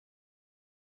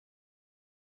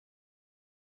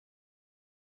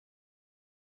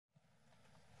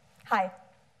Hi,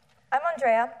 I'm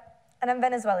Andrea, and I'm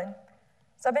Venezuelan,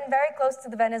 so I've been very close to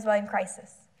the Venezuelan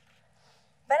crisis.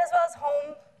 Venezuela is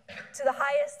home to the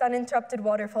highest uninterrupted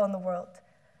waterfall in the world.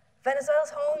 Venezuela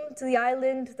is home to the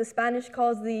island the Spanish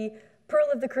calls the Pearl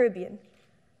of the Caribbean.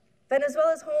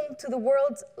 Venezuela is home to the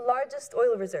world's largest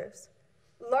oil reserves,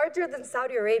 larger than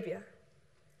Saudi Arabia.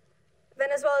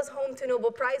 Venezuela is home to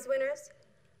Nobel Prize winners,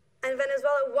 and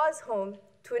Venezuela was home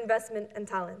to investment and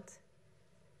talent.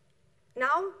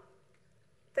 Now,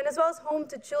 Venezuela is home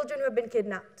to children who have been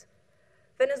kidnapped.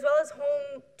 Venezuela is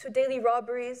home to daily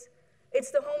robberies. It's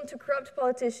the home to corrupt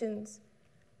politicians.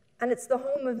 And it's the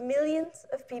home of millions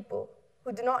of people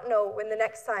who do not know when the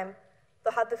next time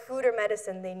they'll have the food or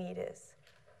medicine they need is.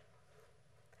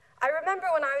 I remember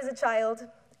when I was a child,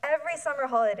 every summer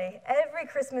holiday, every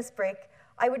Christmas break,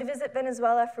 I would visit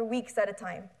Venezuela for weeks at a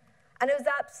time. And it was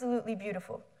absolutely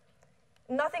beautiful.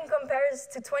 Nothing compares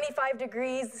to 25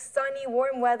 degrees, sunny,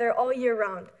 warm weather all year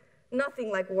round. Nothing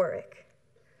like Warwick.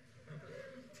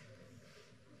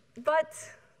 But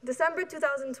December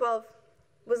 2012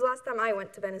 was the last time I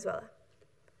went to Venezuela,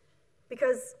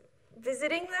 because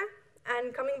visiting there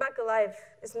and coming back alive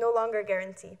is no longer a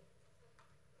guarantee.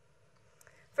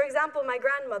 For example, my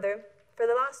grandmother, for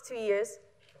the last 2 years,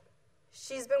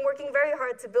 she's been working very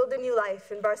hard to build a new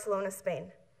life in Barcelona,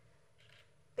 Spain.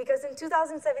 Because in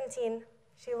 2017,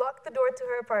 she locked the door to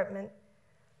her apartment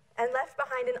and left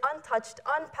behind an untouched,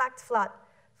 unpacked flat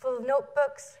full of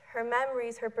notebooks, her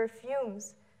memories, her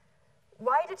perfumes.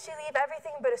 Why did she leave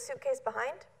everything but a suitcase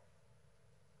behind?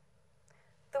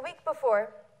 The week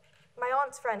before, my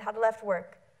aunt's friend had left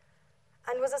work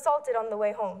and was assaulted on the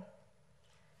way home.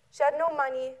 She had no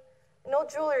money, no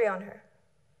jewelry on her,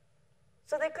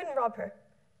 so they couldn't rob her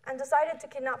and decided to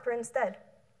kidnap her instead.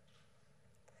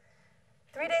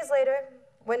 3 days later,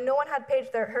 when no one had paid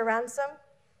her ransom,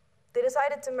 they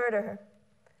decided to murder her,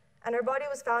 and her body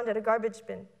was found at a garbage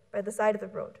bin by the side of the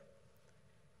road.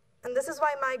 And this is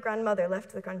why my grandmother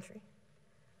left the country.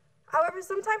 However,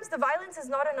 sometimes the violence is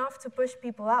not enough to push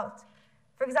people out.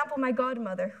 For example, my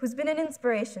godmother, who's been an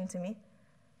inspiration to me.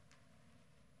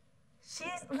 She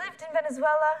lived in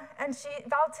Venezuela, and she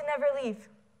vowed to never leave.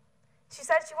 She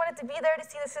said she wanted to be there to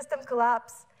see the system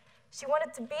collapse. She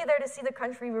wanted to be there to see the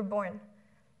country reborn.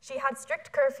 She had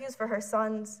strict curfews for her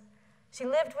sons. She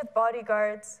lived with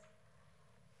bodyguards.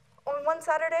 On one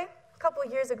Saturday, a couple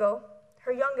years ago,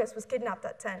 her youngest was kidnapped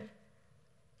at 10.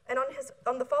 And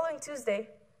on the following Tuesday,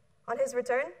 on his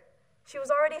return, she was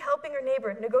already helping her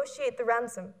neighbor negotiate the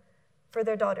ransom for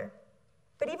their daughter.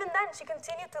 But even then, she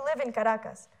continued to live in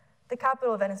Caracas, the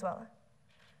capital of Venezuela.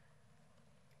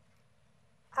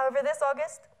 However, this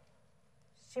August,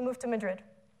 she moved to Madrid,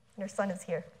 and her son is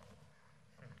here.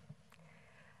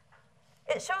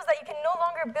 It shows that you can no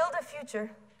longer build a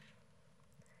future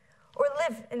or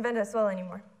live in Venezuela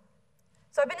anymore.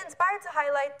 So I've been inspired to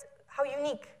highlight how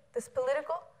unique this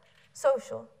political,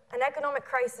 social, and economic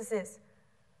crisis is,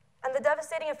 and the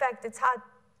devastating effect it's had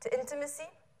to intimacy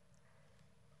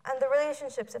and the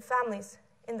relationships of families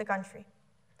in the country.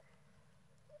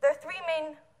 There are three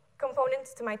main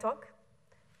components to my talk: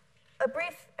 a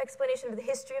brief explanation of the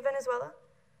history of Venezuela,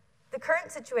 the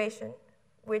current situation,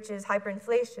 which is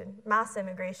hyperinflation, mass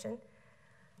immigration,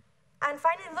 and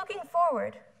finally looking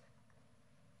forward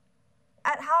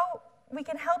at how we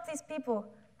can help these people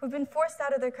who've been forced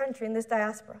out of their country in this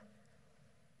diaspora.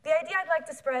 The idea I'd like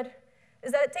to spread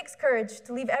is that it takes courage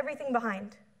to leave everything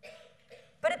behind.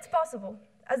 But it's possible,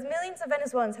 as millions of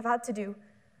Venezuelans have had to do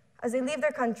as they leave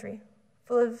their country,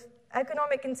 full of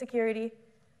economic insecurity,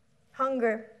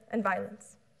 hunger, and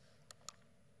violence.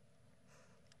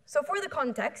 So for the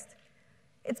context,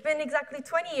 it's been exactly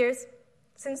 20 years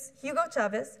since Hugo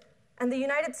Chavez and the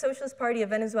United Socialist Party of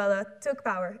Venezuela took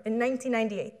power in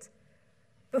 1998.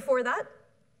 Before that,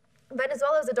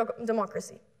 Venezuela was a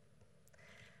democracy.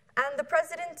 And the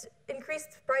president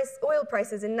increased oil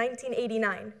prices in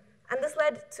 1989, and this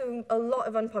led to a lot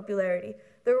of unpopularity.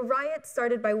 There were riots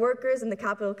started by workers in the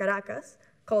capital, Caracas,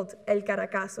 called El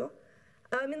Caracazo,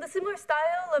 in the similar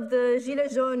style of the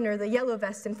Gilets jaunes, or the yellow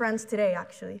vest in France today,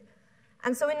 actually.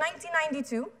 And so in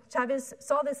 1992, Chavez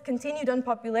saw this continued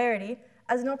unpopularity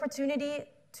as an opportunity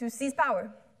to seize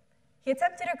power. He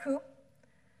attempted a coup,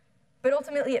 but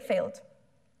ultimately it failed.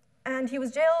 And he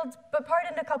was jailed, but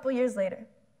pardoned a couple years later.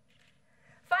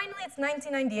 Finally, it's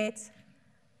 1998,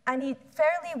 and he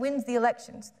fairly wins the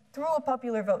elections through a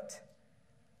popular vote.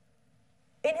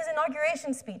 In his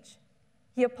inauguration speech,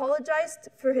 he apologized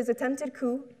for his attempted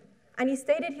coup, and he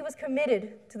stated he was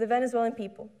committed to the Venezuelan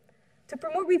people to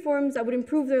promote reforms that would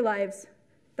improve their lives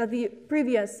that the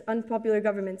previous unpopular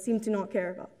government seemed to not care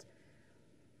about.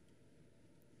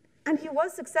 And he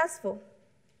was successful,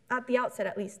 at the outset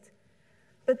at least.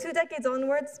 But 2 decades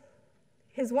onwards,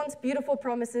 his once beautiful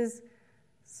promises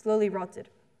slowly rotted.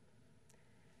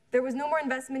 There was no more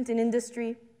investment in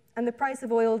industry, and the price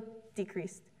of oil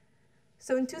decreased.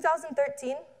 So in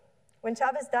 2013, when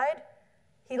Chavez died,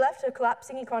 he left a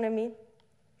collapsing economy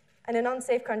and an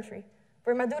unsafe country,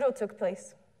 where Maduro took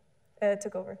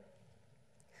over.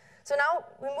 So now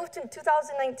we move to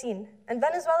 2019, and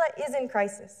Venezuela is in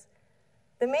crisis.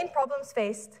 The main problems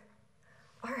faced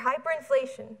are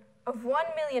hyperinflation of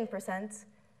 1,000,000%,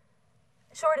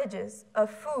 shortages of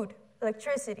food,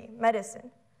 electricity,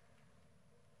 medicine,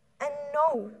 and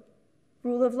no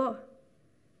rule of law.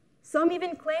 Some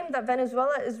even claim that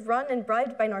Venezuela is run and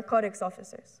bribed by narcotics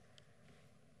officers,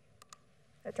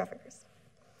 traffickers.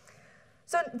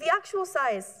 So the actual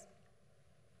size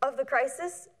of the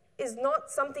crisis is not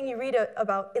something you read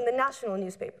about in the national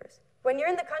newspapers. When you're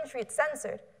in the country, it's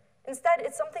censored. Instead,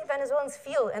 it's something Venezuelans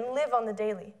feel and live on the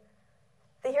daily.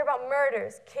 They hear about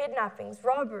murders, kidnappings,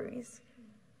 robberies.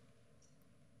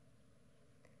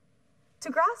 To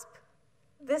grasp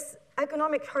this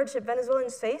economic hardship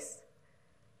Venezuelans face,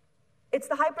 it's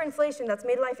the hyperinflation that's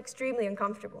made life extremely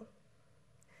uncomfortable.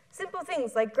 Simple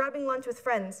things like grabbing lunch with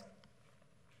friends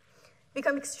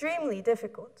become extremely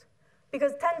difficult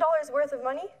because $10 worth of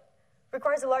money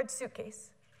requires a large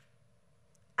suitcase.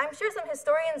 I'm sure some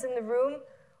historians in the room,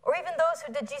 or even those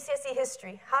who did GCSE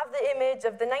history, have the image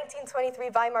of the 1923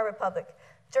 Weimar Republic,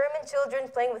 German children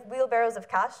playing with wheelbarrows of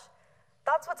cash.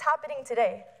 That's what's happening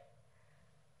today.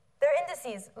 There are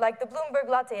indices like the Bloomberg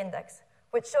Latte Index,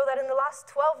 which show that in the last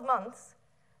 12 months,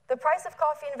 the price of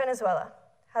coffee in Venezuela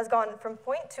has gone from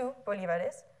 0.2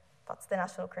 bolivares, that's the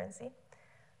national currency,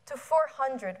 to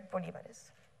 400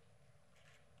 bolivares.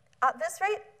 At this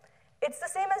rate, it's the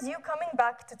same as you coming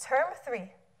back to term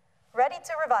 3, ready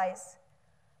to revise,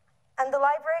 and the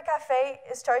library cafe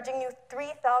is charging you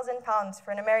 £3,000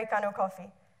 for an Americano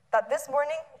coffee that this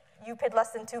morning you paid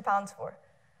less than £2 for.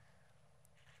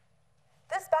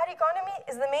 This bad economy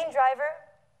is the main driver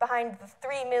behind the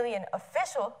 3 million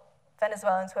official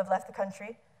Venezuelans who have left the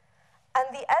country,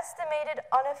 and the estimated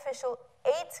unofficial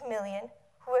 8 million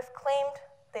who have claimed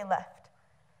they left.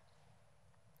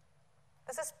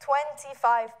 This is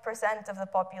 25% of the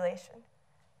population.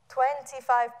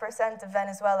 25% of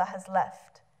Venezuela has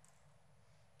left.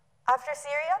 After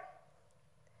Syria,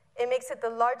 it makes it the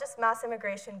largest mass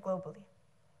immigration globally.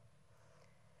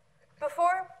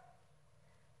 Before,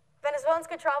 Venezuelans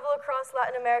could travel across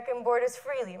Latin American borders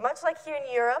freely, much like here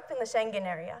in Europe in the Schengen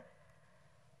area.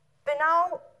 But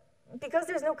now, because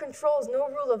there's no controls, no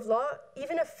rule of law,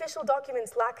 even official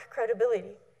documents lack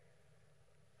credibility.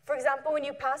 For example, when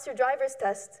you pass your driver's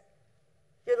test,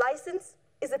 your license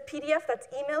is a PDF that's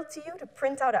emailed to you to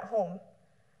print out at home.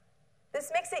 This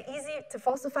makes it easy to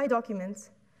falsify documents,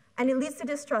 and it leads to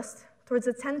distrust towards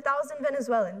the 10,000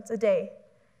 Venezuelans a day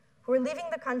who are leaving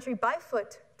the country by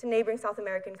foot to neighboring South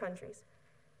American countries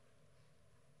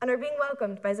and are being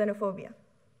welcomed by xenophobia.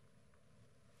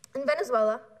 In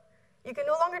Venezuela, you can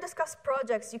no longer discuss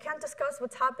projects. You can't discuss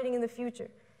what's happening in the future.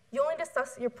 You only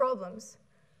discuss your problems,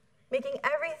 making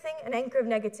everything an anchor of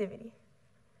negativity.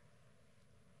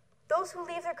 Those who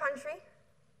leave their country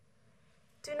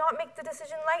do not make the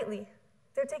decision lightly.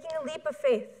 They're taking a leap of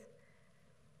faith.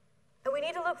 And we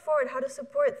need to look forward how to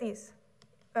support these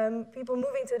people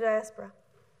moving to the diaspora.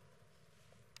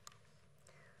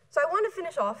 So I want to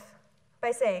finish off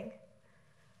by saying,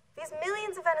 these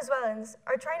millions of Venezuelans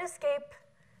are trying to escape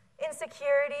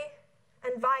insecurity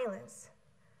and violence.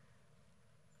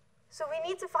 So we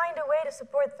need to find a way to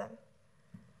support them.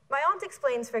 My aunt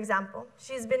explains, for example,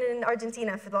 she's been in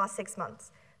Argentina for the last 6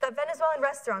 months, that Venezuelan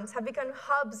restaurants have become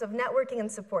hubs of networking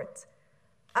and support.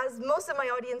 As most of my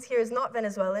audience here is not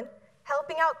Venezuelan,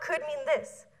 helping out could mean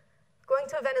this: going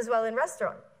to a Venezuelan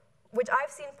restaurant, which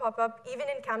I've seen pop up even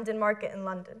in Camden Market in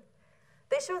London.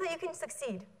 They show that you can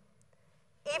succeed,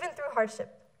 even through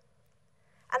hardship.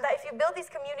 And that if you build these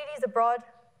communities abroad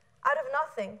out of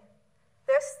nothing,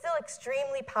 they're still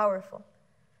extremely powerful.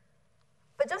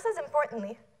 But just as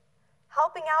importantly,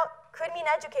 helping out could mean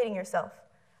educating yourself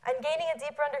and gaining a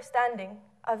deeper understanding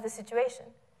of the situation.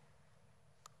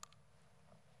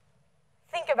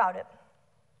 Think about it.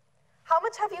 How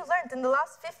much have you learned in the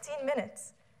last 15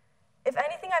 minutes? If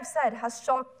anything I've said has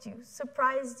shocked you,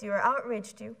 surprised you, or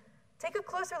outraged you, take a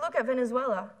closer look at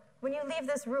Venezuela when you leave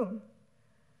this room.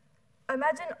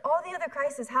 Imagine all the other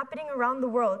crises happening around the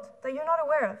world that you're not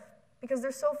aware of because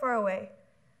they're so far away.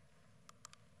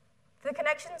 The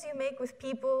connections you make with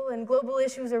people and global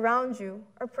issues around you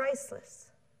are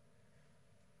priceless.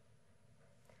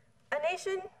 A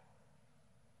nation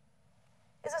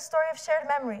is a story of shared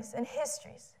memories and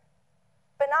histories.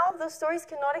 But now those stories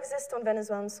cannot exist on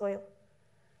Venezuelan soil.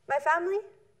 My family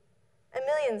and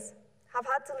millions have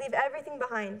had to leave everything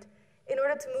behind in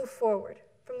order to move forward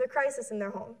from the crisis in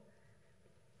their home.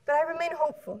 But I remain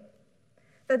hopeful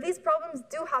that these problems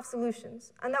do have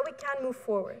solutions and that we can move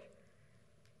forward.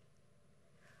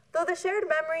 Though the shared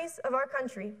memories of our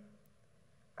country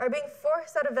are being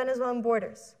forced out of Venezuelan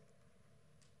borders,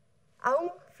 aún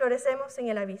florecemos en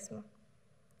el abismo.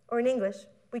 Or in English,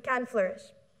 we can flourish,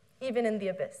 even in the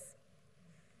abyss.